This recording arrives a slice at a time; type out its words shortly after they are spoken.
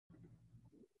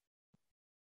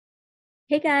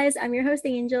Hey guys, I'm your host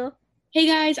Angel, Hey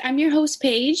guys, I'm your host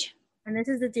Paige. and this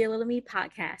is the Dear Little Me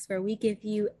podcast where we give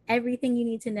you everything you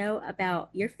need to know about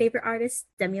your favorite artist,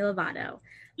 Demi Lovato.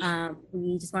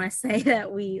 We just want to say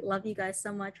that we love you guys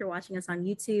so much for watching us on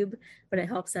YouTube, but it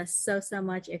helps us so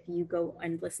much if you go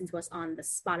and listen to us on the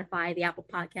Spotify, the Apple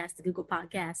Podcasts, the Google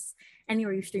Podcasts,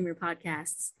 anywhere you stream your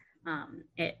podcasts.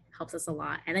 It helps us a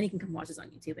lot, and then you can come watch us on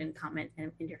YouTube and comment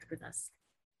and interact with us.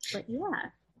 But yeah,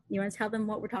 you want to tell them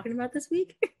what we're talking about this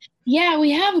week? Yeah,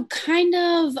 we have kind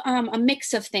of a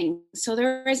mix of things. So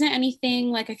there isn't anything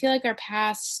like I feel like our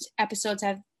past episodes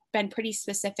have been pretty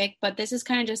specific, but this is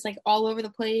kind of just like all over the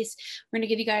place. We're going to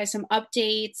give you guys some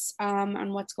updates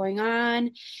on what's going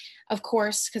on, of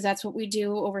course, because that's what we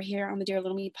do over here on the Dear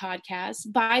Little Me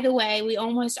podcast. By the way, we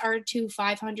almost are to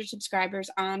 500 subscribers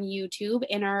on YouTube,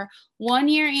 and our 1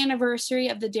 year anniversary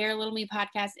of the Dear Little Me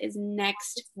podcast is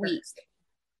next week.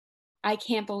 I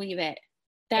can't believe it.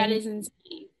 That is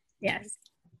insane. Yes.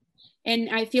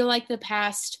 And I feel like the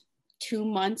past 2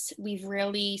 months, we've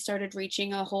really started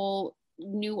reaching a whole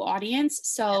new audience.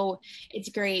 So it's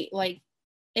great. Like,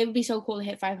 it would be so cool to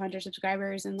hit 500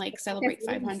 subscribers and like celebrate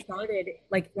 500. Started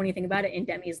like when you think about it in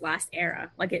Demi's last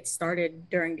era, like it started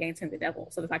during Dancing with the Devil.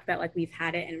 So the fact that like we've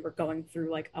had it and we're going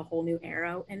through like a whole new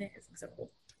era and it is so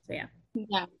cool. So yeah.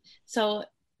 Yeah. So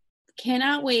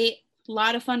cannot wait. A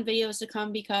lot of fun videos to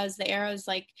come because the era is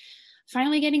like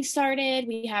finally getting started.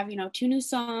 We have, 2 new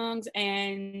songs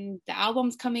and the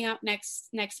album's coming out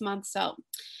next month. So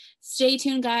stay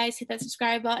tuned, guys. Hit that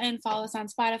subscribe button. Follow us on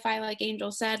Spotify. Like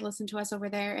Angel said, listen to us over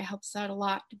there. It helps us out a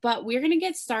lot. But we're going to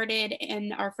get started.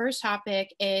 And our first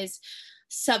topic is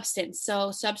Substance.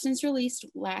 So Substance released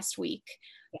last week.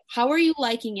 How are you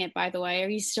liking it, by the way? Are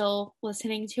you still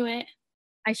listening to it?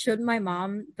 I showed my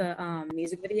mom the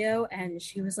music video and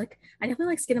she was like, I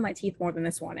definitely like Skin in My Teeth more than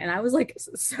this one. And I was like,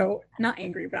 so not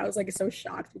angry, but I was like so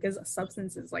shocked because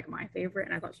Substance is like my favorite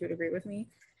and I thought she would agree with me.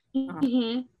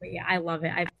 But yeah, I love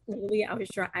it. I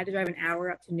had to drive an hour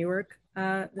up to Newark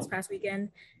this past weekend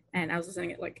and I was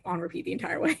listening it like on repeat the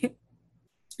entire way.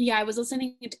 Yeah, I was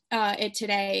listening to it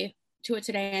today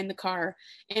in the car,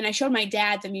 and I showed my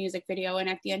dad the music video, and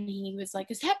at the end he was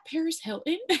like, is that Paris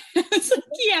Hilton? I was like,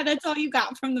 yeah, that's all you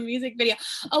got from the music video.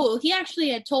 Oh, well, he actually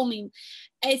had told me.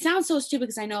 It sounds so stupid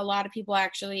because I know a lot of people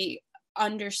actually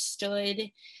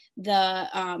understood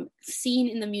the scene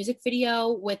in the music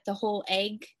video with the whole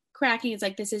egg cracking. It's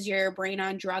like, this is your brain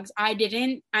on drugs. I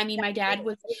didn't. I mean, my dad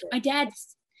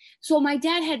so my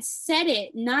dad had said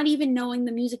it, not even knowing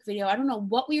the music video. I don't know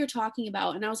what we were talking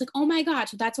about. And I was like, oh my God.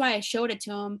 So that's why I showed it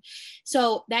to him.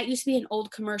 So that used to be an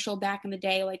old commercial back in the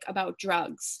day, like about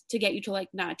drugs to get you to like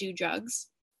not do drugs.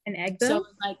 An egg So bill?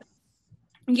 like,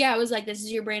 yeah, it was like, this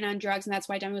is your brain on drugs. And that's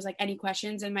why Demi was like, any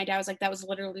questions? And my dad was like, that was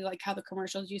literally like how the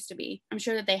commercials used to be. I'm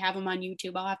sure that they have them on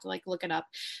YouTube. I'll have to like look it up.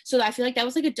 So I feel like that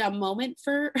was like a dumb moment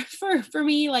for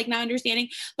me, like not understanding,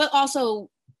 but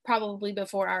also probably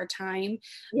before our time.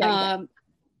 Yeah, exactly.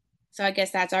 So I guess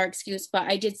that's our excuse. But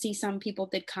I did see some people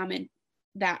did comment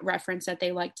that reference that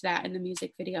they liked that in the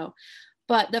music video.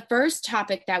 But the first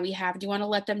topic that we have, do you want to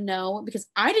let them know? Because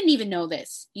I didn't even know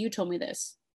this. You told me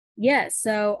this. Yeah,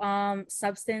 so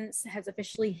Substance has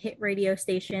officially hit radio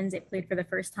stations. It played for the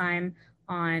first time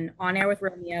on Air with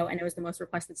Romeo, and it was the most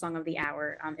requested song of the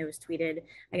hour. It was tweeted,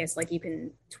 I guess like you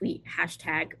can tweet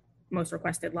hashtag most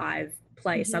requested live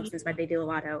play Substance by Demi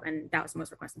Lovato, and that was the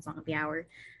most requested song of the hour.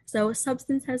 So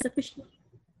Substance has officially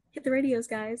hit the radios,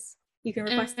 guys. You can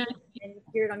request it and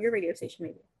hear it on your radio station,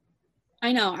 maybe.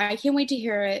 I know. I can't wait to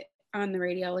hear it on the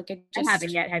radio. Like it just I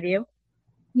haven't yet, have you?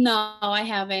 No, I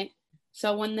haven't.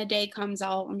 So when the day comes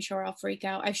out, I'm sure I'll freak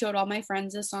out. I showed all my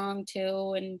friends the song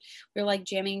too, and we are like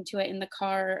jamming to it in the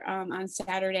car on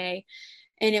Saturday.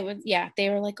 And it was, yeah, they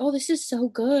were like, oh, this is so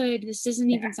good. This doesn't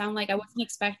even sound like I wasn't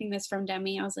expecting this from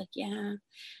Demi. I was like, yeah,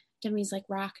 Demi's like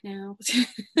rock now.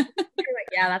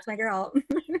 Yeah, that's my girl.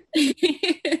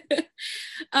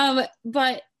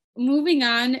 But moving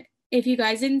on, if you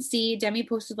guys didn't see, Demi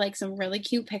posted like some really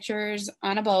cute pictures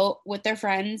on a boat with their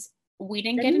friends. We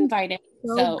didn't get invited.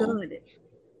 So good.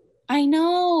 I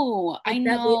know. Like I that,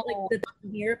 know. like the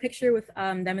mirror picture with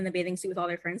them in the bathing suit with all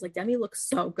their friends. Like Demi looks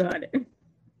so good.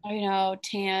 I know.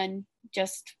 Tan,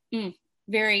 just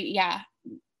very, yeah.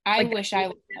 I like wish I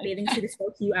that bathing suit is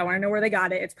so cute. I want to know where they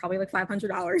got it. It's probably like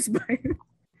 $500, but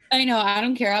I know. I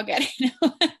don't care. I'll get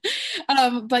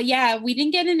it. But yeah, we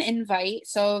didn't get an invite,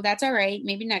 so that's all right.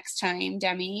 Maybe next time,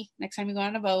 Demi. Next time we go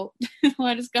on a boat,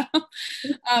 let us go.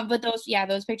 But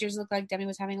those pictures look like Demi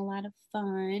was having a lot of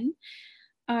fun.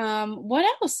 What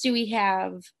else do we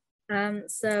have?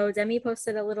 So Demi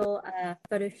posted a little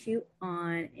photo shoot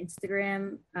on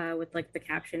Instagram with like the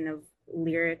caption of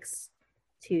lyrics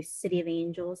to City of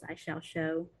Angels. I shall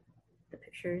show the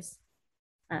pictures.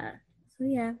 So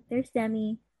yeah, there's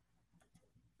Demi.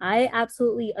 I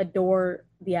absolutely adore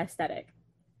the aesthetic.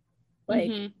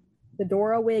 Like the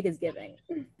Dora wig is giving.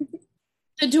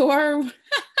 The door.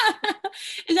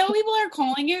 Is that what people are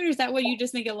calling it, or is that what you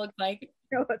just think it looked like?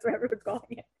 No, that's what everyone's calling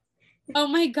it. Oh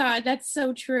my god, that's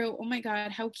so true. Oh my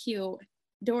god, how cute.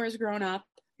 Dora's grown up.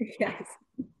 Yes.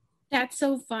 That's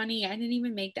so funny. I didn't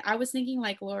even make that. I was thinking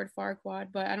like Lord Farquaad,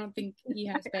 but I don't think he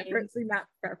has bangs. Not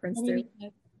reference to.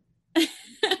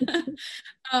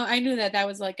 Oh, I knew that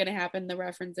was like gonna happen, the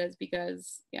references,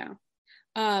 because yeah.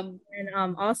 And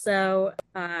also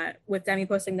with Demi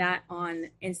posting that on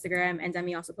Instagram, and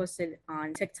Demi also posted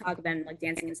on TikTok them like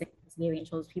dancing and singing City of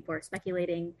Angels, people are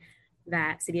speculating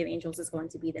that City of Angels is going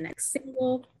to be the next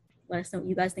single. Let us know what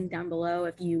you guys think down below,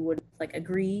 if you would like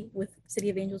agree with City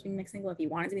of Angels being the next single, if you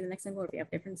want it to be the next single, or if you have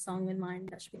a different song in mind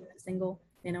that should be the next single.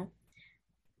 You know,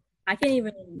 I feel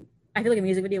like a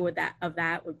music video of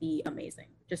that would be amazing,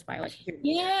 just by like hearing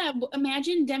it. Yeah,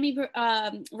 imagine Demi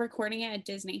recording it at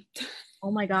Disney.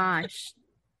 Oh my gosh,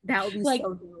 that would be like,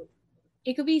 so dope.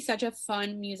 It could be such a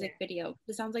fun music video.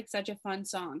 It sounds like such a fun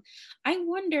song. I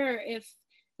wonder if,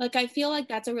 like, I feel like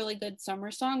that's a really good summer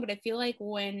song, but I feel like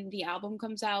when the album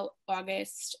comes out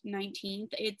August 19th,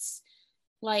 it's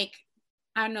like,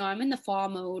 I don't know, I'm in the fall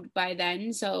mode by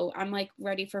then, so I'm like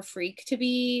ready for Freak to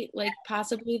be like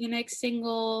possibly the next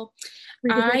single.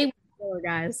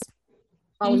 Guys,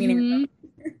 Halloween.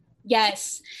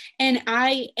 Yes, and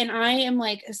I am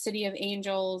like a City of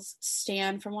Angels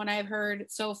stan. From what I've heard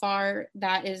so far,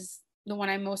 that is the one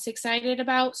I'm most excited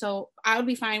about, so I would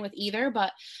be fine with either.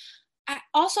 But I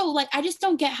also, like, I just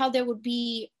don't get how there would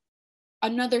be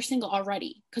another single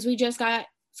already, because we just got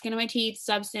Skin of My Teeth,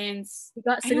 Substance. We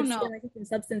got Skin of My Teeth and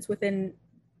Substance within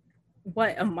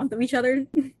what, a month of each other?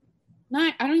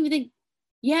 I don't even think.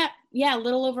 Yeah, a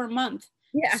little over a month.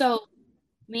 Yeah. So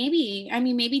maybe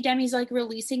Demi's like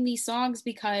releasing these songs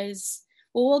because,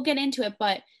 well, we'll get into it,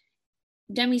 but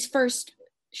Demi's first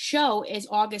show is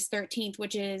August 13th,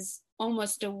 which is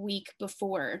almost a week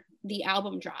before the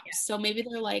album drops. Yeah. So maybe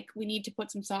they're like, we need to put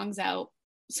some songs out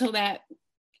so that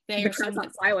they are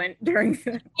somewhat silent during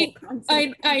the whole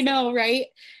concert. I know, right?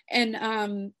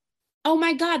 And oh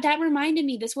my god, that reminded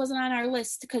me, this wasn't on our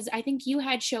list, because I think you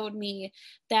had showed me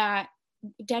that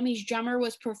Demi's drummer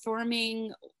was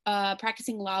performing,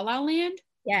 practicing La La Land.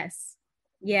 Yes.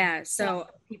 Yeah, so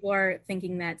people are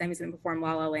thinking that Demi's going to perform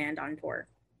La La Land on tour,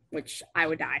 which I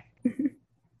would die.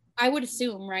 I would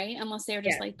assume, right? Unless they're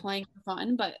just like playing for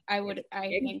fun, but I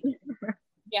think,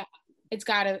 yeah, it's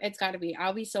gotta be.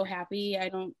 I'll be so happy. I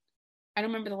don't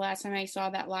remember the last time I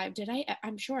saw that live. Did I?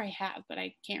 I'm sure I have, but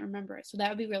I can't remember it. So that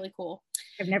would be really cool.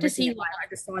 I've never seen it live. I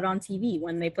just saw it on TV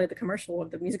when they played the commercial of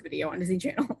the music video on Disney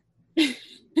Channel.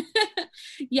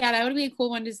 Yeah, that would be a cool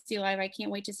one to see live. I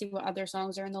can't wait to see what other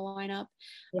songs are in the lineup.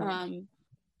 Yeah.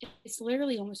 It's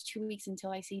literally almost 2 weeks until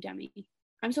I see Demi.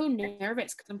 I'm so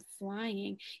nervous because I'm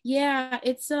flying. Yeah,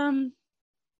 it's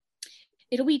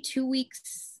it'll be 2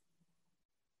 weeks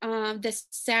this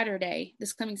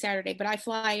coming Saturday, but I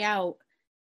fly out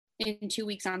in 2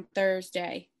 weeks on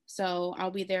Thursday, so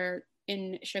I'll be there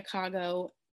in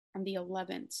Chicago on the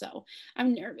 11th. So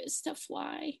I'm nervous to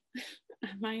fly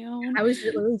on my own. I was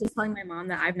literally just telling my mom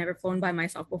that I've never flown by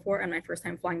myself before, and my first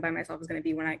time flying by myself is going to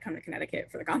be when I come to Connecticut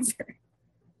for the concert.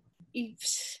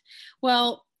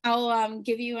 Well, I'll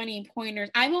give you any pointers.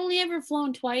 I've only ever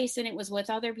flown twice, and it was with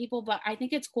other people, but I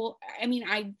think it's cool. I mean,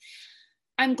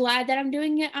 I'm glad that I'm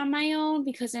doing it on my own,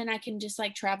 because then I can just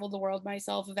like travel the world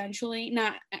myself eventually.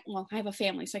 I have a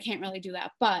family, so I can't really do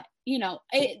that, but you know,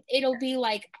 it'll be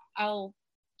like, I'll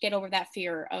get over that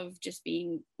fear of just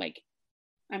being like,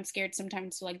 I'm scared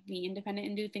sometimes to like be independent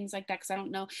and do things like that, because I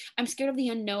don't know. I'm scared of the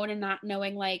unknown and not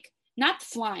knowing, like, not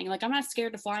flying. Like, I'm not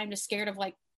scared to fly. I'm just scared of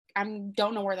like, I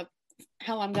don't know where the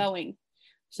hell I'm going.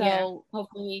 So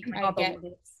hopefully I get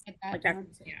that done.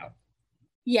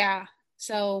 Yeah.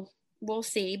 So we'll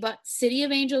see. But City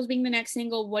of Angels being the next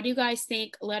single, what do you guys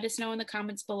think? Let us know in the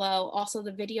comments below. Also,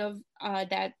 the video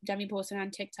that Demi posted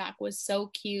on TikTok was so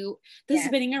cute.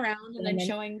 Spinning around and then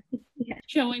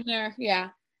showing their,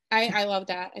 I love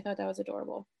that. I thought that was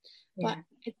adorable. But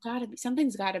it's gotta be,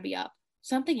 something's gotta be up.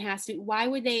 Something has to. Why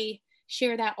would they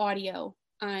share that audio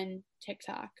on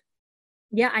TikTok?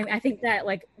 Yeah, I think that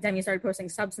like Demi started posting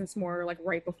Substance more like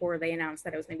right before they announced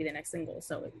that it was going to be the next single,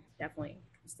 so it definitely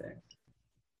has to.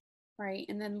 Right,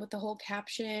 and then with the whole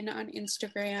caption on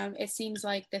Instagram, it seems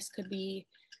like this could be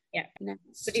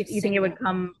next. But you think it would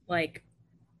come like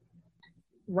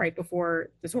right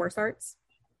before the tour starts?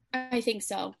 I think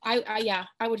so.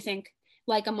 I would think,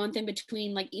 like a month in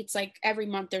between. Like it's like every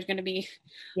month there's going to be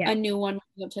Yeah. a new one.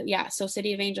 Yeah. So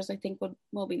City of Angels, I think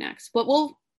will be next. But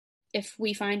we'll, if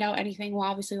we find out anything, we'll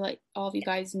obviously let all of you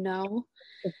guys know.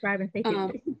 Subscribe and stay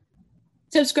tuned.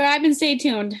 Subscribe and stay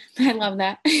tuned. I love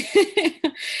that.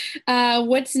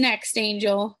 What's next,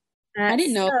 Angel? I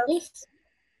didn't know this.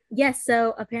 Yes,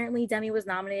 so apparently Demi was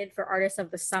nominated for Artist of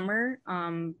the Summer.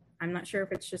 I'm not sure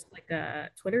if it's just like a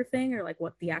Twitter thing or like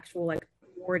what the actual like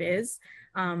award is.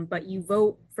 But you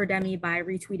vote for Demi by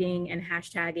retweeting and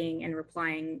hashtagging and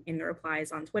replying in the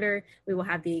replies on Twitter. We will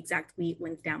have the exact tweet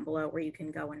linked down below where you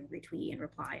can go and retweet and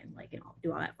reply and like,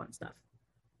 do all that fun stuff.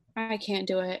 I can't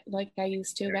do it like I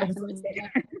used to back in the day.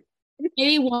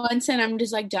 Maybe once and I'm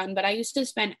just like done, but I used to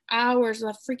spend hours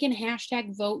on the freaking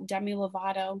hashtag vote Demi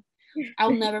Lovato.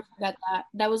 I'll never forget that.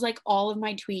 That was like all of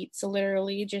my tweets, so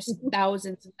literally just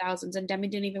thousands and thousands, and Demi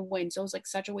didn't even win, so it was like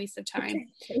such a waste of time.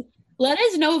 Let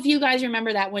us know if you guys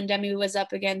remember that when Demi was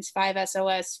up against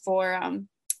 5SOS for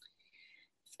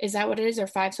is that what it is, or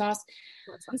 5 Sauce?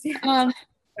 That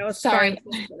was sorry.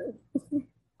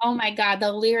 Oh my god,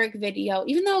 the lyric video.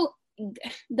 Even though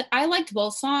I liked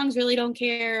both songs, Really Don't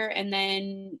Care, and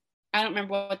then I don't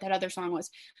remember what that other song was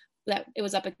that it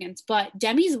was up against, but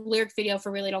Demi's lyric video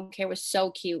for Really Don't Care was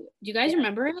so cute. Do you guys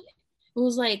remember it? It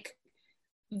was like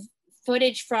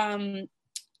footage from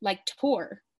like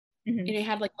tour, and it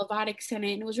had like Lovatics in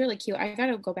it, and it was really cute. I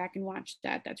gotta go back and watch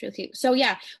that. That's really cute. So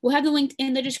yeah, we'll have the link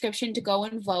in the description to go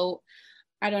and vote.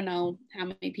 I don't know how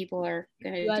many people are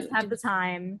gonna you guys have the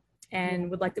time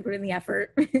and would like to put in the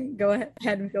effort. Go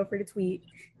ahead and feel free to tweet.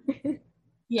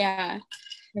 Yeah,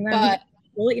 and then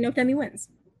we'll let you know if Demi wins.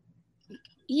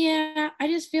 Yeah, I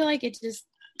just feel like it's just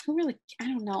I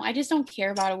don't know. I just don't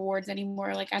care about awards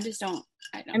anymore. Like I don't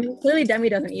mean, clearly Demi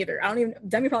doesn't either.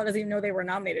 Demi probably doesn't even know they were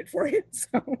nominated for it.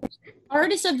 So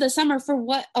Artist of the Summer for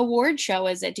what award show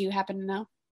is it? Do you happen to know?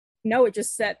 No, it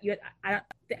just said I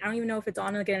don't even know if it's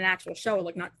on like an actual show,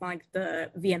 like not like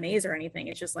the VMAs or anything.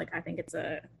 It's just like I think it's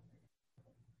a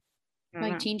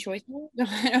like Teen Choice Award.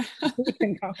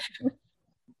 No.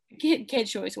 Kid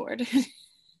Choice Award.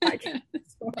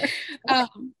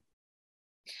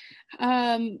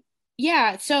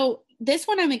 Yeah, so this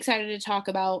one I'm excited to talk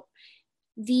about,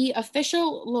 the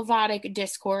official Lovatic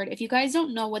Discord. If you guys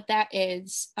don't know what that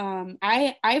is,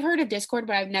 I've heard of Discord,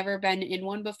 but I've never been in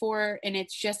one before, and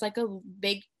it's just like a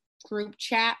big group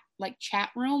chat, like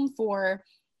chat room for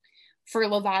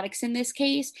Lovatics in this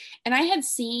case. And I had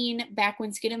seen back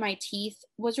when Skin in My Teeth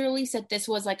was released that this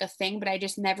was like a thing, but I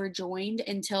just never joined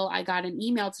until I got an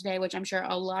email today, which I'm sure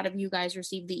a lot of you guys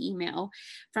received the email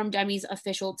from Demi's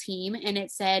official team. And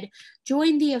it said,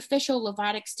 join the official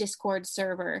Lovatics Discord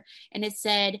server. And it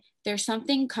said, there's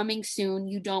something coming soon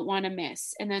you don't want to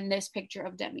miss. And then this picture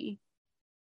of Demi,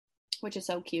 which is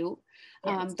so cute.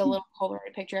 Yes. The little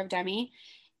Polaroid picture of Demi.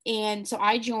 And so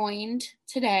I joined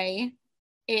today.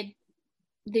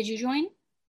 Did you join?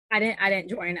 I didn't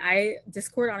join.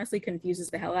 Discord honestly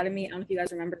confuses the hell out of me. I don't know if you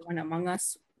guys remember when Among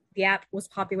Us, the app was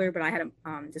popular, but I had a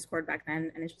Discord back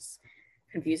then, and it just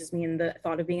confuses me. And the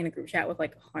thought of being in a group chat with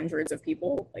like hundreds of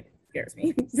people like scares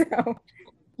me. So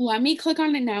let me click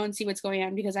on it now and see what's going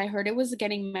on, because I heard it was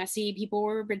getting messy. People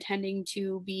were pretending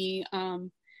to be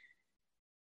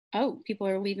people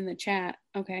are leaving the chat.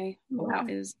 Okay. Wow.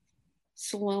 Is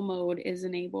slow mode is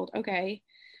enabled. Okay.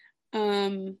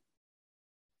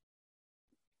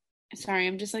 Sorry,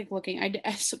 I'm just like looking.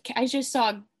 I just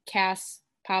saw Cass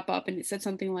pop up and it said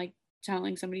something like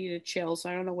telling somebody to chill, so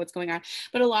I don't know what's going on.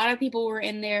 But a lot of people were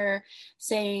in there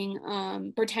saying,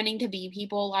 pretending to be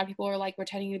people. A lot of people were like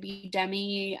pretending to be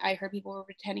Demi. I heard people were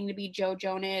pretending to be Joe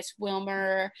Jonas,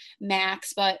 Wilmer,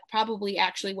 Max, but probably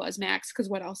actually was Max, because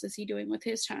what else is he doing with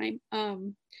his time?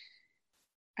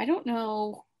 I don't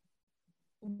know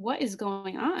what is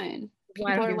going on.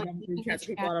 People are like,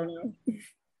 people, I don't know.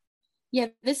 Yeah,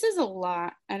 this is a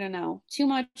lot. I don't know. Too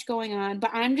much going on.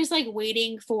 But I'm just like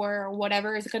waiting for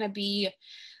whatever is going to be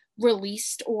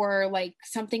released, or like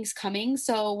something's coming.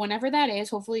 So whenever that is,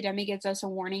 hopefully Demi gives us a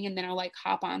warning and then I'll like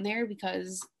hop on there,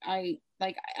 because I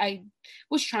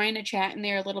was trying to chat in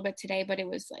there a little bit today, but it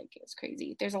was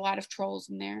crazy. There's a lot of trolls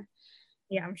in there.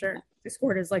 Yeah, I'm sure.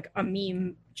 Discord is like a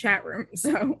meme chat room.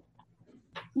 So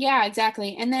yeah,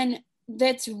 exactly. And then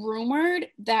that's rumored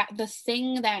that the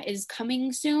thing that is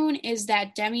coming soon is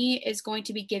that Demi is going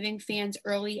to be giving fans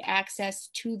early access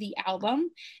to the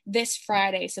album this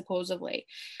Friday, supposedly.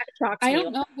 I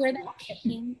don't know where that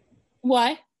came.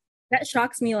 What? That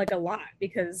shocks me like a lot,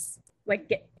 because like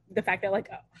the fact that like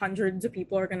hundreds of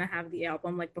people are gonna have the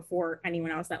album like before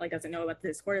anyone else that like doesn't know about the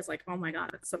Discord is like, oh my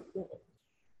god, that's so cool.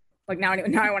 Like now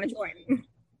I want to join.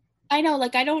 I know,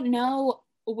 like I don't know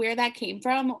where that came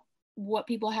from, what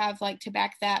people have like to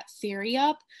back that theory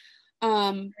up.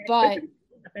 But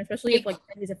especially if like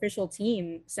his official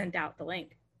team sent out the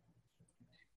link.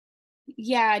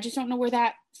 Yeah, I just don't know where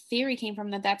that theory came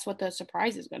from, that that's what the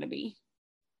surprise is going to be,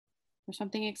 or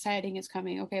something exciting is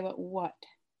coming. Okay, but what?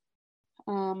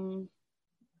 I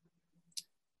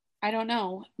don't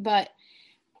know, but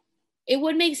it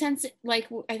would make sense, like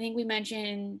I think we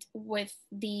mentioned with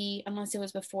the, unless it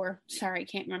was before, sorry, I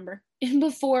can't remember,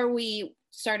 before we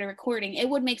started recording, it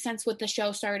would make sense with the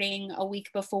show starting a week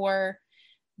before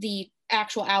the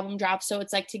actual album drops. So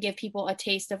it's like to give people a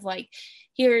taste of like,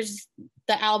 here's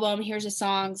the album, here's the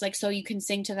songs, like so you can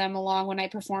sing to them along when I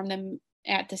perform them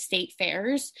at the state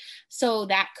fairs. So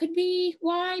that could be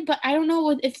why, but I don't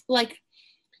know if like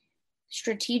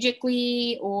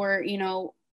strategically, or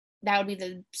that would be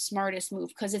the smartest move,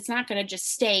 because it's not going to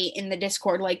just stay in the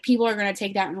Discord. Like people are going to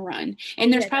take that and run,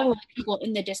 and there's probably people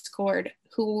in the Discord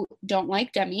who don't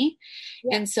like Demi,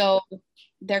 and so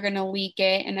they're going to leak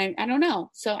it, and I don't know.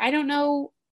 So I don't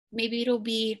know, maybe it'll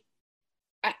be,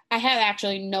 I have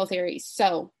actually no theories,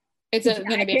 so it's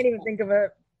going to be, I can't even think of a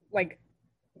like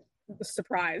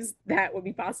surprise that would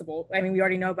be possible. I mean, we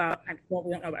already know about, well,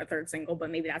 we don't know about a third single, but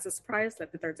maybe that's a surprise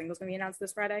that the third single is going to be announced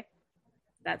this Friday.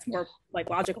 That's more like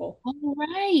logical. All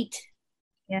right.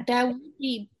 Yeah.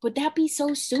 Would that be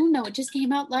so soon though? It just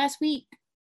came out last week.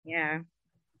 Yeah.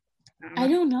 I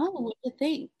don't know what to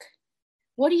think.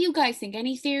 What do you guys think?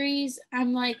 Any theories?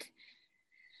 I'm like,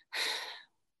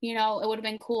 it would have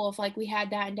been cool if like we had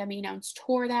that and Demi announced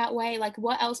tour that way. Like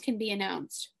what else can be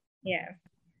announced? Yeah.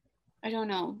 I don't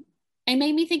know. It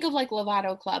made me think of like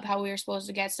Lovato Club, how we were supposed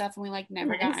to get stuff and we like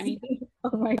never got anything.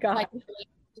 Oh my God. Like,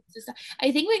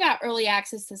 I think we got early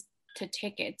access to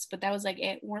tickets, but that was like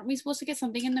it. Weren't we supposed to get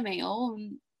something in the mail?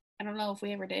 And I don't know if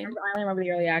we ever did. I only remember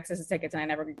the early access tickets and I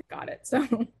never got it. So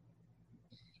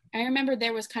I remember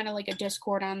there was kind of like a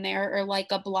Discord on there, or like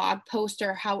a blog post,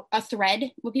 or a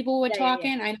thread where people would talk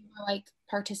in. I never like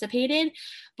participated,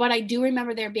 but I do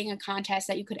remember there being a contest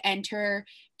that you could enter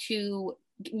to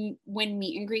win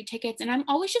meet and greet tickets. And I'm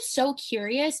always just so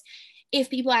curious if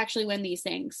people actually win these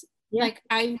things. Like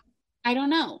I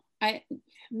don't know.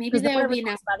 Maybe there will be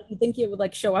announced. You think it would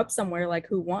like show up somewhere like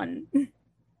who won?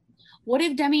 What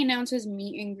if Demi announces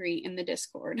meet and greet in the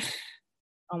Discord?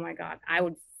 Oh my God, I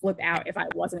would flip out if I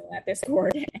wasn't in that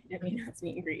Discord and Demi announced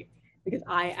meet and greet, because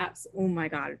oh my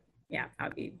God, yeah, that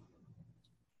would be.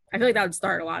 I feel like that would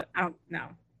start a lot. I don't know.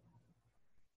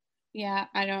 Yeah,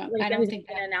 I don't think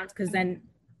that announced, because then,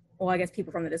 well, I guess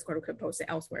people from the Discord could post it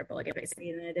elsewhere, but like if it's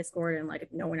in the Discord and like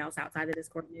if no one else outside the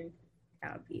Discord knew,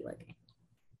 that would be like.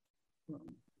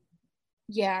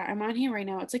 Yeah, I'm on here right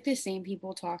now. It's like the same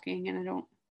people talking, and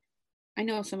I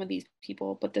know some of these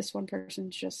people, but this one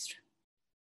person's just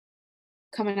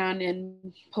coming on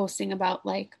and posting about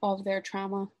like all of their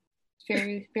trauma.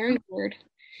 Very, very weird.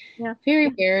 Yeah. Very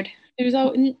weird.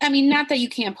 I mean, not that you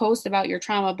can't post about your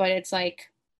trauma, but it's like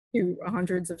to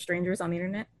hundreds of strangers on the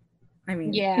internet. I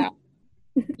mean, yeah.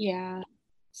 Yeah.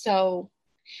 So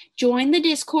join the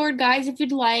Discord, guys, if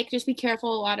you'd like. Just be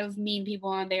careful. A lot of mean people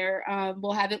on there.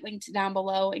 We'll have it linked down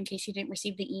below in case you didn't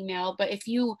receive the email. But if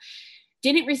you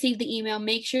didn't receive the email,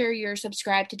 make sure you're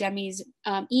subscribed to Demi's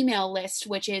email list,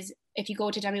 which is, if you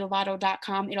go to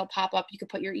demilovato.com, it'll pop up. You could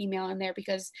put your email in there,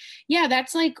 because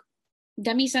that's like,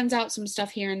 Demi sends out some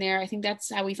stuff here and there. I think that's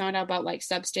how we found out about like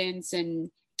Substance and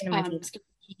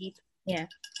yeah.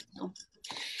 So,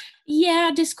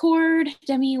 yeah, Discord,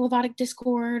 Demi Lovato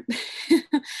Discord.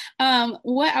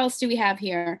 What else do we have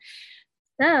here?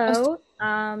 So,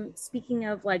 speaking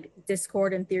of like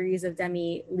Discord and theories of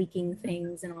Demi leaking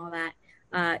things and all that,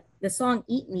 the song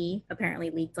 "Eat Me" apparently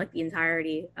leaked like the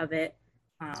entirety of it.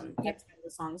 That's one of the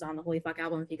songs on the Holy Fuck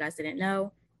album, if you guys didn't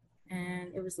know,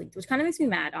 and it was leaked, which kind of makes me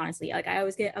mad, honestly. Like I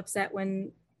always get upset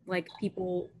when like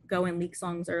people go and leak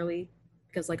songs early,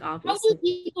 because like obviously, how do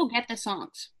people get the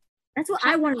songs? That's what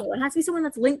I want to know. It has to be someone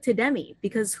that's linked to Demi,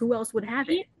 because who else would have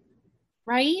it?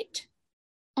 Right?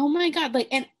 Oh my God. Like,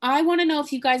 and I want to know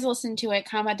if you guys listen to it,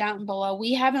 comment down below.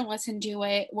 We haven't listened to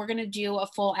it. We're going to do a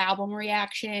full album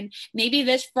reaction, maybe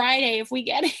this Friday if we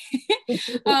get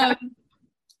it.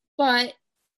 But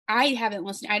I haven't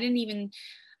listened.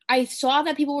 I saw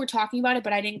that people were talking about it,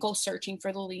 but I didn't go searching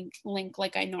for the link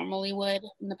like I normally would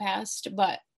in the past.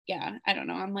 But yeah, I don't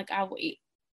know. I'm like, I'll wait.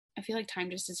 I feel like time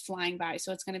just is flying by,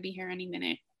 so it's going to be here any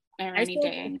minute or any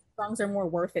day. Songs are more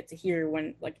worth it to hear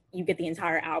when like you get the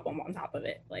entire album on top of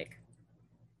it. Like,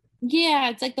 yeah,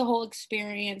 it's like the whole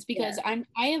experience, because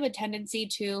I have a tendency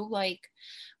to like,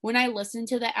 when I listen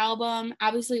to the album,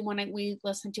 obviously when we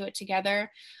listen to it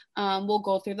together, we'll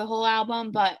go through the whole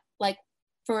album, but like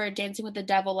for Dancing with the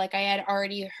Devil. Like I had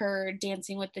already heard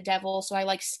Dancing with the Devil, so I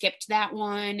like skipped that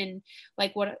one. And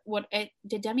like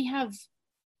did Demi have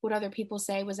What Other People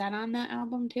Say? Was that on that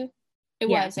album too? It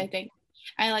Yeah. was, I think.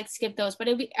 I like skipped those, but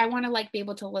I want to like be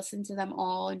able to listen to them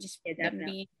all and just them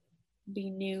be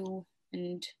new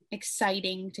and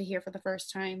exciting to hear for the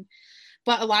first time.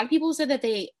 But a lot of people said that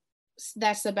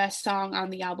that's the best song on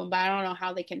the album, but I don't know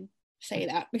how they can say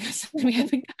that because we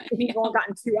haven't We've all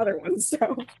gotten 2 other ones,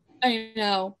 so I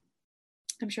know.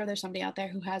 I'm sure there's somebody out there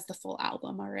who has the full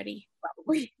album already.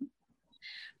 probably.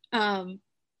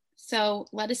 So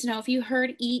let us know if you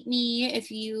heard Eat Me,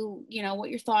 if you know what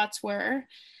your thoughts were.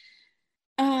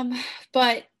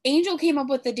 But Angel came up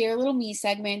with the Dear Little Me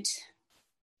segment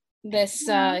this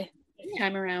time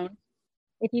around.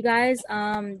 If you guys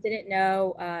didn't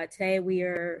know, today we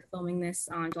are filming this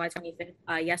on July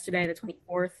 25th. Yesterday, the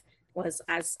 24th, was,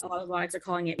 as a lot of vlogs are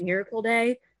calling it, Miracle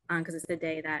Day, because it's the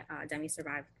day that Demi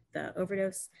survived the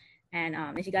overdose. And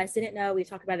if you guys didn't know, we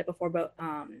talked about it before, but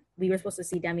we were supposed to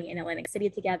see Demi in Atlantic City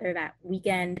together that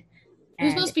weekend. It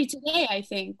was supposed to be today, I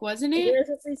think, wasn't it? It was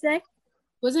supposed to be today?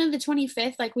 Wasn't it the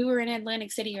 25th? Like we were in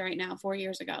Atlantic City right now 4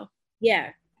 years ago.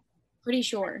 Yeah. Pretty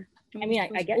sure. I mean,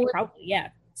 I guess probably, yeah.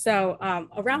 So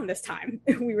around this time,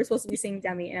 we were supposed to be seeing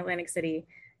Demi in Atlantic City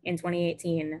in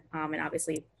 2018. And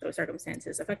obviously those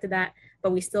circumstances affected that.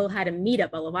 But we still had a meetup,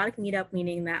 a Lovatic meetup,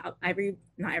 meaning that a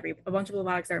bunch of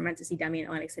Lovatics that were meant to see Demi in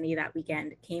Atlantic City that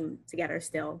weekend came together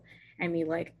still. And we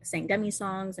like sang Demi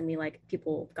songs and we like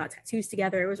people got tattoos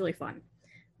together. It was really fun.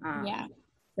 Yeah.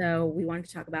 So we wanted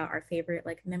to talk about our favorite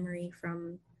like memory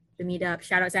from the meetup.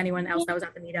 Shout out to anyone else that was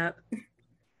at the meetup.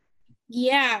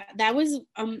 Yeah, that was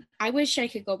I wish I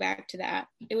could go back to that.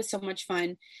 It was so much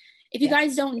fun. If you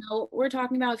guys don't know what we're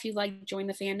talking about, if you like joined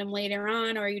the fandom later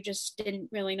on or you just didn't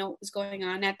really know what was going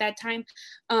on at that time,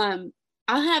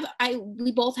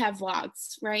 we both have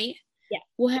vlogs, right? Yeah.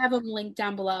 We'll have them linked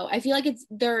down below. I feel like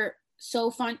they're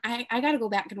so fun. I got to go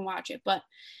back and watch it, but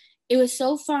it was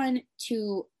so fun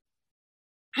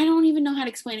I don't even know how to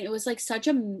explain it. It was like such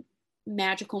a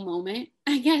magical moment,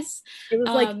 I guess. It was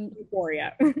like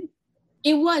euphoria.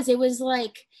 It was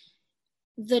like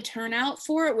the turnout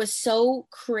for it was so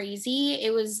crazy.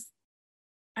 It was,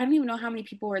 I don't even know how many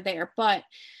people were there, but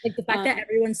like the fact that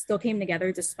everyone still came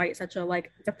together despite such a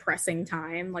like depressing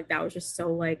time, like that was just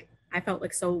so like, I felt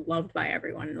like so loved by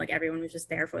everyone. Like everyone was just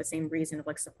there for the same reason of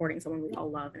like supporting someone we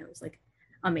all love. And it was like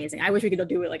amazing. I wish we could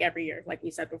do it like every year, like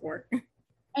we said before.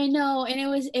 I know, and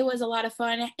it was a lot of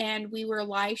fun, and we were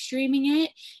live streaming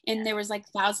it, and there was like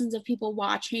thousands of people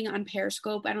watching on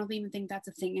Periscope. I don't even think that's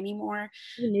a thing anymore.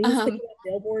 The news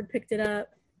Billboard picked it up.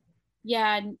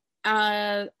 Yeah,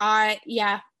 I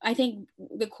think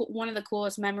one of the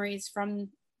coolest memories from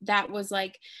that was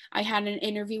like I had an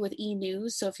interview with E!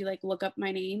 News. So if you like look up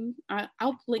my name,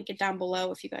 I'll link it down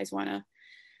below if you guys want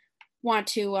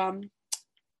to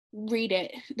read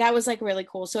it. That was like really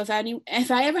cool. So if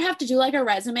I ever have to do like a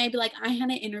resume, I'd be like, I had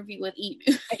an interview with E!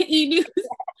 News.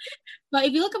 But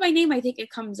if you look at my name, I think it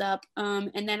comes up.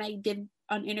 And then I did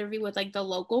an interview with like the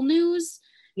local news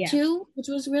too, which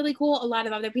was really cool. A lot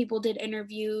of other people did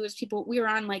interviews. We were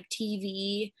on like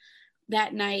TV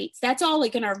that night. That's all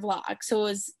like in our vlog. So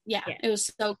it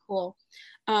was so cool.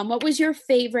 What was your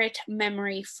favorite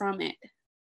memory from it?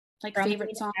 Like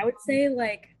favorite song? I would say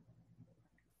like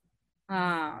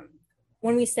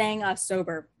when we sang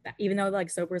Sober, even though like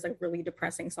Sober is like a really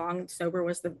depressing song, Sober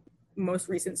was the most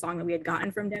recent song that we had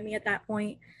gotten from Demi at that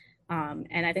point.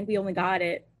 And I think we only got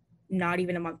it not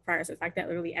even a month prior. So the fact that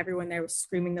literally everyone there was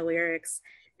screaming the lyrics,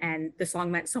 and the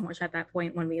song meant so much at that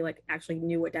point when we like actually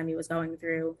knew what Demi was going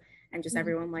through, and just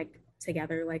everyone like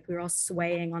together, like we were all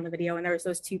swaying on the video, and there was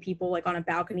those 2 people like on a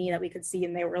balcony that we could see,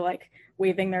 and they were like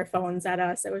waving their phones at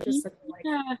us. It was just such,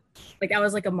 like that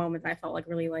was like a moment that I felt like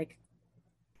really like,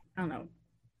 I don't know,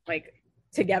 like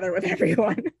together with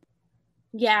everyone.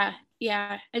 Yeah.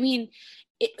 I mean,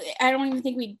 I don't even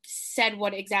think we said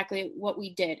what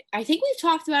we did. I think we've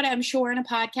talked about it, I'm sure, in a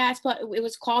podcast, but it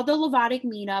was called the Lovatic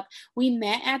Meetup. We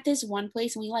met at this one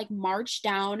place and we like marched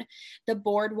down the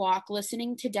boardwalk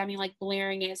listening to Demi like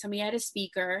blaring it. Somebody had a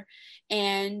speaker,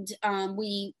 and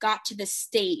we got to the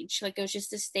stage. Like it was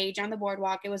just a stage on the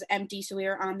boardwalk. It was empty, so we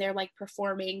were on there like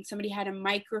performing. Somebody had a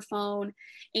microphone.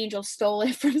 Angel stole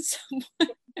it from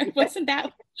someone. Wasn't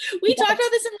that we talked about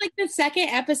this in like the second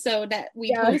episode that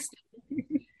we posted?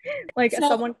 Like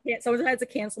someone had to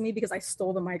cancel me because I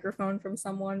stole the microphone from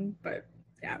someone, but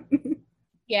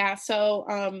so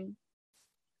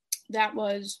that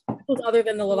was other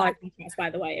than the Lovatic Beach House, by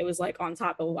the way. It was like on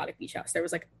top of the Lovatic Beach House. There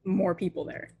was like more people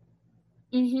there.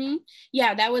 Mm-hmm.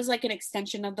 Yeah, that was like an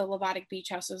extension of the Levotic Beach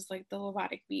House. It was like the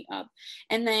Levotic Meetup.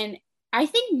 And then I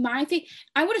think my thing,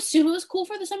 I would assume it was cool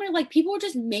for the summer. Like people were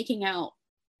just making out.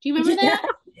 Do you remember that?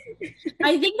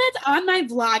 I think that's on my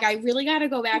vlog. I really got to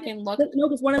go back and look. No,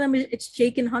 because one of them it's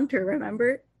Jake and Hunter,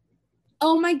 remember?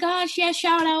 Oh my gosh, yeah,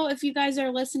 shout out if you guys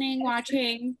are listening,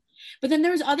 watching. But then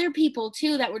there was other people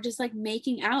too that were just like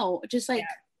making out, just like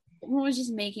everyone was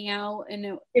just making out,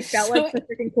 and it felt so, like the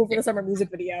freaking cool for the summer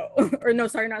music video. Or no,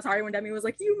 sorry, not sorry, when Demi was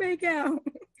like, "You make out."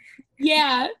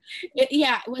 Yeah,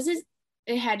 it was this.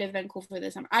 It had to have been cool for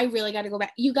this summer. I really got to go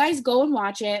back. You guys go and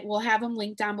watch it. We'll have them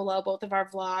linked down below, both of our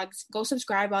vlogs. Go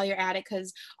subscribe while you're at it,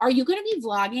 because are you going to be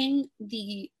vlogging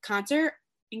the concert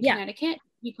in Connecticut?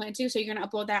 You plan to? So you're going to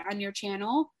upload that on your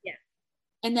channel? Yeah.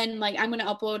 And then like I'm going to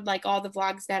upload like all the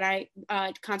vlogs that I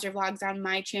concert vlogs on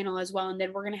my channel as well, and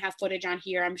then we're going to have footage on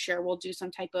here. I'm sure we'll do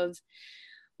some type of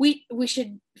we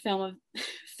should film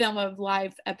a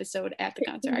live episode at the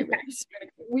concert.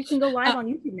 We can go live on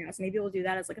YouTube now, so maybe we'll do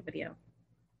that as like a video.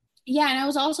 Yeah, and I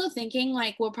was also thinking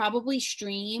like we'll probably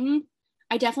stream.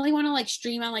 I definitely want to like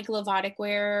stream on like Levotic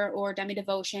Wear or Demi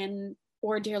Devotion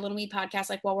or Dear Little Me podcast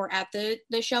like while we're at the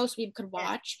show, so people could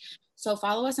watch. So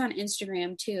follow us on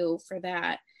Instagram too for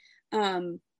that.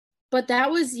 But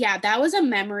that was a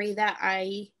memory that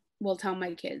I will tell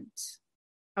my kids.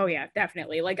 Oh yeah,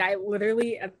 definitely. Like I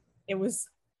literally, it was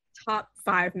top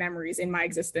 5 memories in my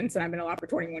existence, and I've been alive for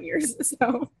 21 years.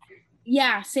 So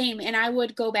yeah, same. And I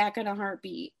would go back in a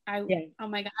heartbeat. Oh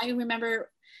my God. I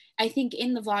remember, I think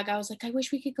in the vlog, I was like, I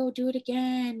wish we could go do it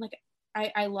again. Like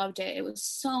I loved it. It was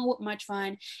so much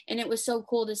fun. And it was so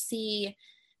cool to see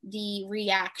the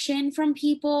reaction from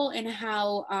people and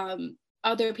how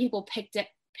other people picked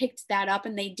that up.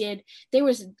 And there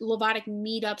was Levotic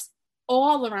meetups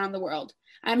all around the world.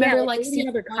 I remember like seeing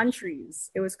other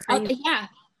countries. It was crazy. Yeah.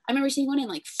 I remember seeing one in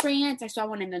like France. I saw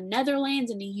one in the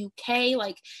Netherlands, in the UK.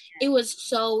 Like it was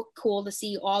so cool to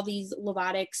see all these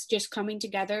Levotics just coming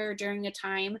together during a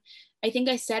time. I think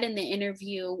I said in the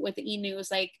interview with the E-News,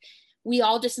 like we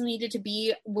all just needed to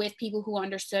be with people who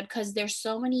understood, because there's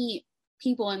so many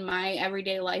people in my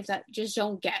everyday life that just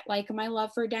don't get like my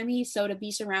love for Demi. So to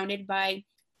be surrounded by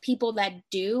people that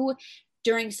do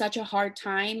during such a hard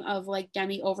time of like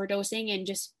Demi overdosing and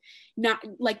just not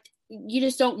like, you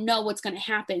just don't know what's going to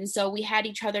happen. So we had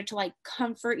each other to like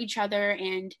comfort each other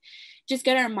and just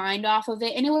get our mind off of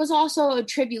it. And it was also a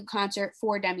tribute concert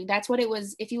for Demi. That's what it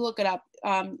was. If you look it up,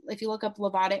 if you look up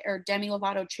Levotic or Demi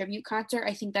Lovato tribute concert,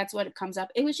 I think that's what it comes up.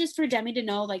 It was just for Demi to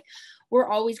know, like, we're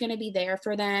always going to be there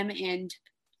for them. And,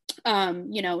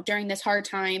 you know, during this hard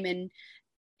time.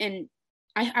 And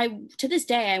I, to this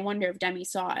day, I wonder if Demi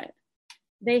saw it.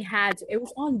 They had to. It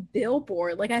was on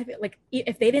Billboard. Like I like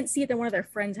if they didn't see it, then one of their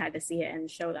friends had to see it and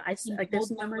show that. I just like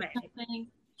there's no way.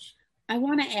 I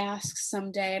want to ask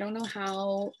someday. I don't know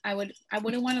how. I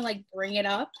wouldn't want to like bring it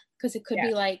up because it could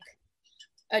be like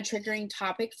a triggering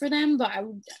topic for them. But I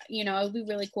would, you know, it would be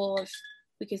really cool if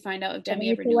we could find out if Demi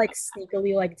ever knew. Like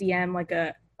sneakily like DM like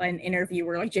an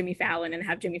interviewer like Jimmy Fallon and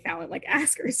have Jimmy Fallon like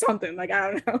ask her something. Like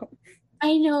I don't know.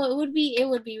 I know it would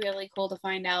be really cool to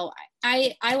find out.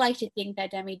 I like to think that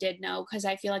Demi did know, because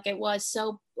I feel like it was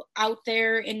so out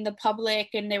there in the public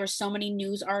and there were so many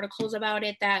news articles about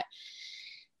it that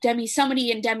somebody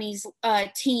in Demi's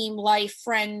team, life,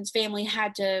 friends, family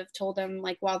had to have told them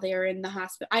like while they were in the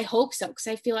hospital. I hope so, because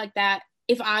I feel like that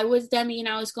if I was Demi and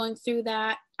I was going through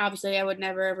that, obviously I would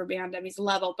never ever be on Demi's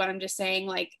level, but I'm just saying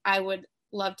like I would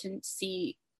love to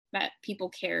see that people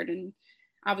cared, and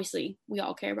obviously we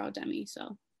all care about Demi.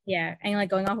 So yeah, and like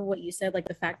going off of what you said, like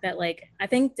the fact that like I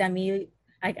think Demi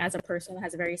like as a person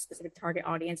has a very specific target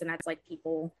audience, and that's like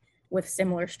people with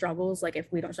similar struggles. Like if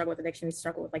we don't struggle with addiction, we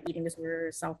struggle with like eating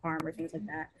disorders, self-harm, or things like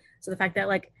that. So the fact that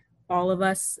like all of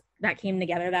us that came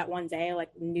together that one day like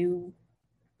knew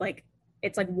like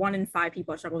it's like 1 in 5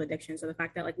 people struggle with addiction. So the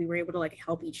fact that like we were able to like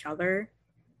help each other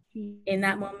in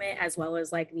that moment, as well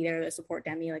as like be there to support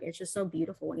Demi, like it's just so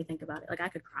beautiful when you think about it. Like I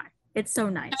could cry. It's so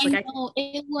nice. I know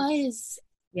it was.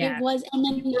 Yeah. It was, and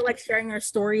then we're like sharing our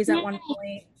stories at one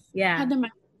point. Yeah. Had the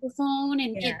microphone,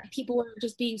 and people were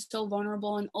just being so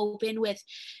vulnerable and open with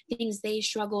things they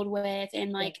struggled with,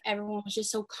 and like everyone was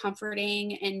just so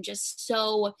comforting and just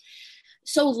so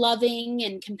loving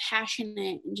and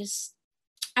compassionate, and just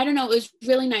I don't know, it was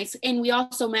really nice. And we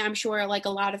also met, I'm sure, like a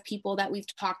lot of people that we've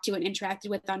talked to and interacted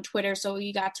with on Twitter. So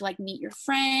you got to like meet your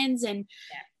friends, and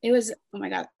it was, oh my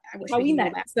God, I wish we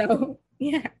met. So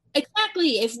yeah,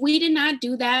 exactly. If we did not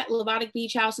do that Levotic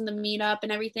Beach House and the meetup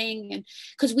and everything, and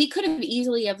because we could have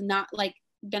easily have not like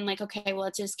been like, okay, well,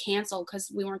 let's just cancel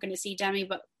because we weren't going to see Demi,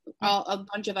 but a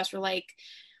bunch of us were like,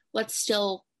 let's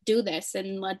still do this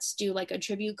and let's do like a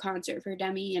tribute concert for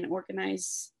Demi and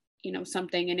organize, you know,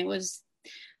 something. And it was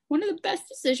one of the best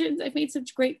decisions. I've made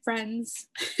such great friends.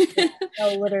 Yeah,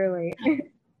 oh, literally.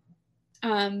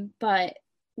 But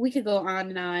we could go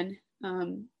on and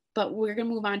on. But we're going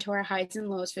to move on to our highs and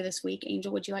lows for this week.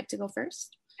 Angel, would you like to go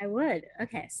first? I would.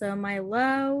 Okay, so my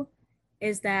low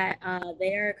is that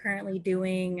they are currently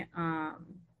doing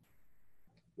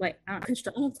like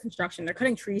construction. They're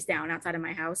cutting trees down outside of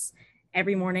my house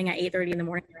every morning at 8:30 in the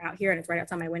morning. They're out here and it's right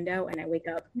outside my window, and I wake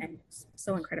up and it's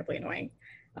so incredibly annoying.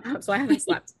 So I haven't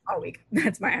slept all week.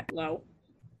 That's my low.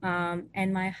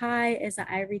 And my high is that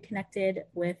I reconnected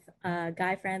with a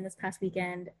guy friend this past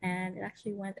weekend, and it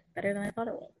actually went better than I thought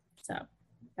it would. So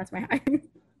that's my high.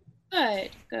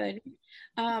 Good.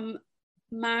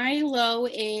 My low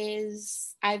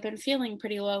is I've been feeling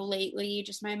pretty low lately,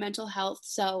 just my mental health.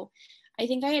 So I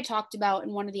think I had talked about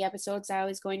in one of the episodes I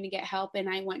was going to get help, and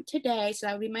I went today. So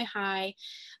that would be my high.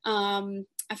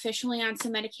 Officially on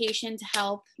some medication to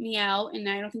help me out. And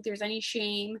I don't think there's any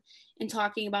shame in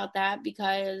talking about that,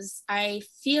 because I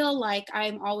feel like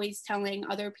I'm always telling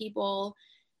other people,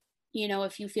 you know,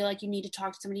 if you feel like you need to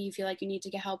talk to somebody, you feel like you need to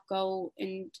get help, go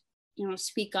and, you know,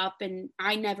 speak up. And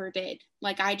I never did.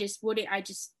 Like, I just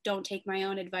don't take my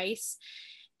own advice.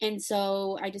 And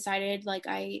so I decided, like,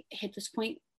 I hit this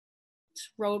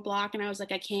roadblock and I was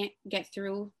like, I can't get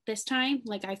through this time.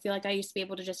 Like, I feel like I used to be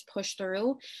able to just push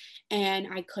through, and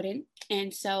I couldn't.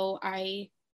 And so I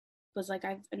was like,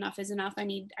 enough is enough. I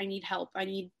need help. I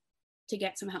need to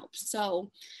get some help.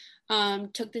 So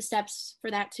took the steps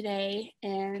for that today,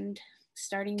 and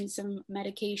starting some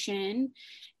medication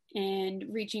and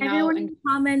reaching Everyone out. And in the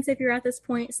comments, if you're at this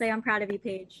point, say I'm proud of you,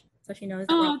 Paige, so she knows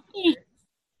that.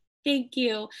 Thank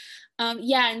you.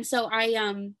 Yeah, and so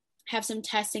I have some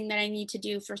testing that I need to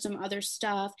do for some other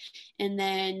stuff, and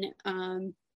then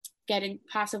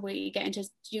possibly get into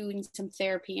doing some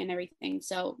therapy and everything.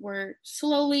 So we're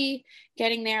slowly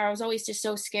getting there. I was always just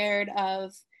so scared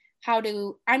of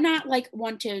I'm not like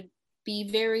one to be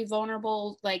very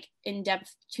vulnerable, like in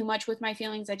depth too much with my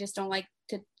feelings. I just don't like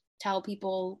to tell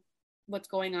people what's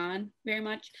going on very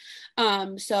much.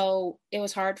 So it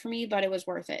was hard for me, but it was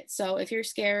worth it. So if you're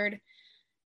scared,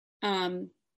 and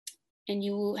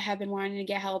you have been wanting to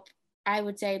get help, I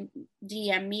would say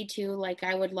DM me too. Like,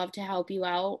 I would love to help you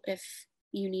out if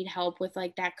you need help with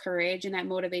like that courage and that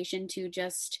motivation to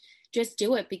just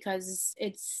do it, because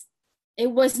it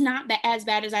was not as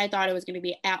bad as I thought it was going to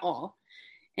be at all.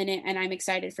 And I'm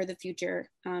excited for the future.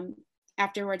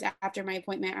 Afterwards, after my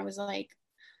appointment, I was like,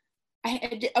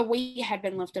 a weight had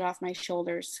been lifted off my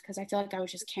shoulders, because I feel like I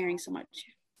was just carrying so much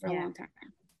for a long time.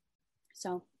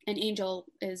 So, and Angel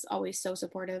is always so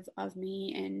supportive of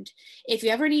me. And if you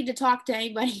ever need to talk to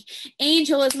anybody,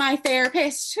 Angel is my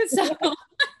therapist. So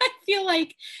I feel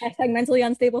like #mentally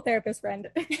unstable therapist friend.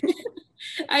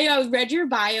 I read your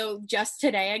bio just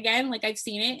today again. Like, I've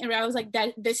seen it, and I was like,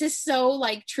 that this is so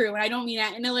like true. And I don't mean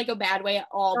that in a, like a bad way at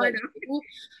all, but you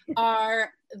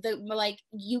are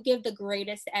you give the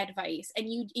greatest advice,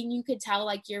 and you could tell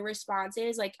like your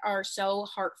responses like are so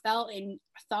heartfelt and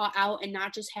thought out, and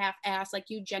not just half-assed. Like,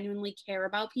 you genuinely care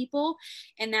about people,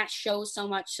 and that shows so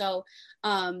much. So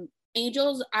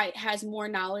Angels has more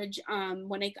knowledge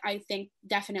I think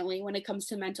definitely when it comes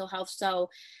to mental health. So,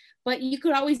 but you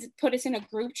could always put us in a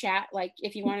group chat. Like,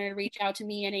 if you wanted to reach out to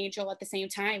me and Angel at the same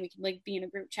time, we could like be in a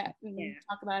group chat and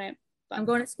talk about it. But I'm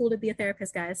going to school to be a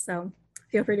therapist, guys, so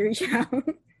feel free to reach out.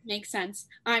 Makes sense.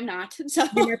 I'm not. So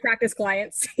be my practice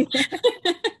clients.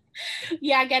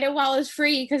 Yeah, get it while it's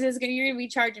free, because you're gonna be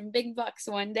charging big bucks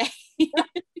one day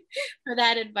for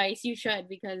that advice. You should,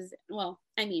 because, well,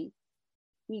 I mean,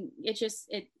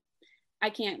 I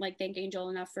can't like thank Angel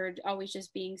enough for always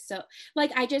just being so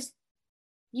like,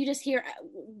 you just hear,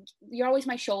 you're always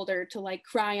my shoulder to like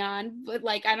cry on, but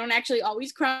like, I don't actually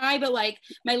always cry, but like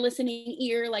my listening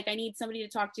ear, like I need somebody to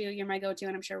talk to. You're my go-to.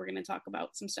 And I'm sure we're going to talk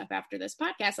about some stuff after this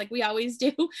podcast, like we always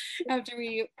do after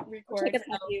we record.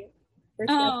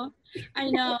 Oh, I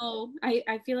know.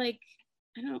 I feel like,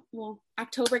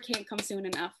 October can't come soon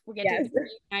enough. We'll get to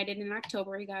United in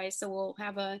October, you guys. So we'll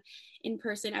have a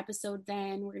in-person episode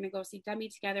then. We're going to go see Demi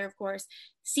together, of course.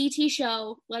 CT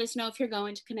show. Let us know if you're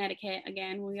going to Connecticut.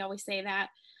 Again, we always say that.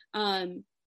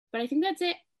 But I think that's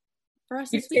it for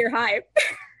us this week. Your high.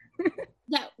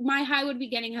 That my high would be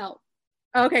getting help.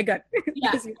 Okay, good.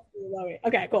 Yeah.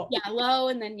 Okay, cool. Yeah, low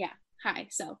and then high.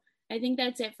 So I think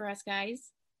that's it for us, guys.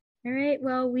 All right,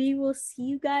 well, we will see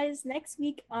you guys next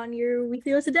week on your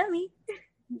weekly dose of Demi.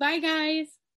 Bye, guys.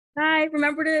 Bye.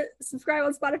 Remember to subscribe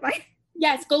on Spotify.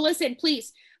 Yes, go listen,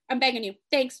 please. I'm begging you.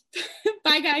 Thanks.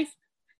 Bye, guys.